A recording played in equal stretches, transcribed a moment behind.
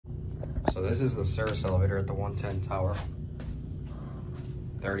So this is the service elevator at the 110 tower.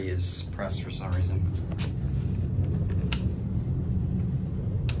 30 is pressed for some reason.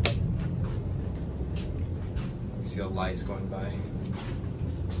 You see the lights going by.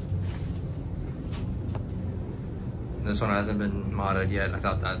 This one hasn't been modded yet. I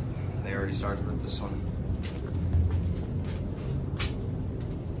thought that they already started with this one.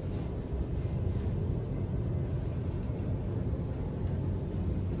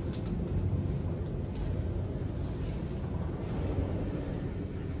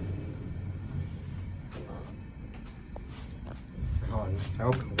 I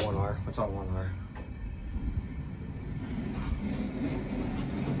hope 1R. What's on 1R?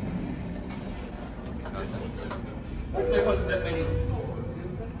 There wasn't that many.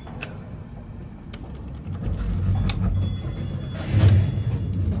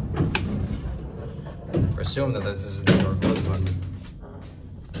 Assume that this is the door close button.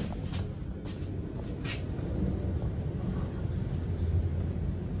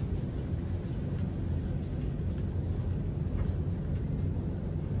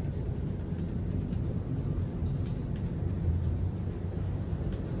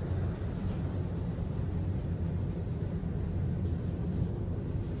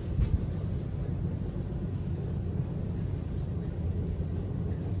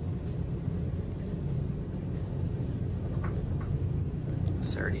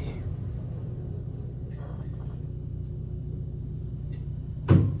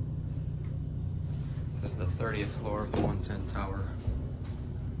 This is the 30th floor of the 110 tower.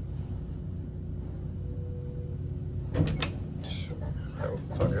 Oh,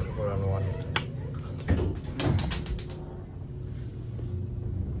 fuck it, we'll go down to 1.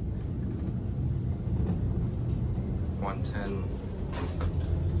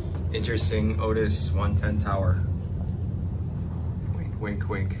 Interesting Otis 110 tower. Wink, wink,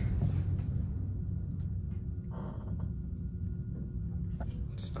 wink.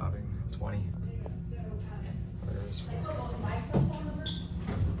 Stopping 20. There it is.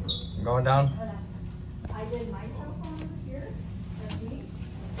 I'm going down. I did my cell phone number here. That's me.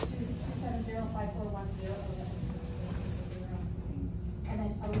 270-5410. And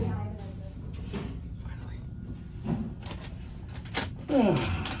then Finally.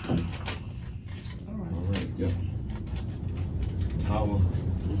 All right, yeah. Tower.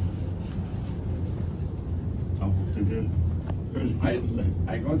 I'm hooked again.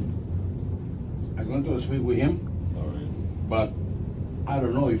 I'm going to speak with him. All right. But I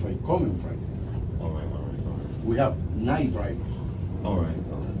don't know if I come in Friday. All right, all right, all right. We have 9 drivers. All right,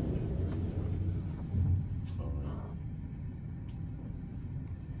 all right.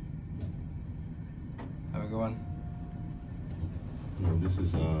 Have a good one. No, this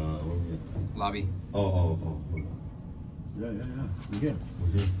is what is it? Lobby. Oh. Yeah. We here.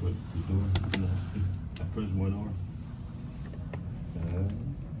 We're here. What you doing? I press 1 hour.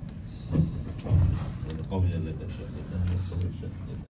 Oh yeah, let that shut. Let that shut.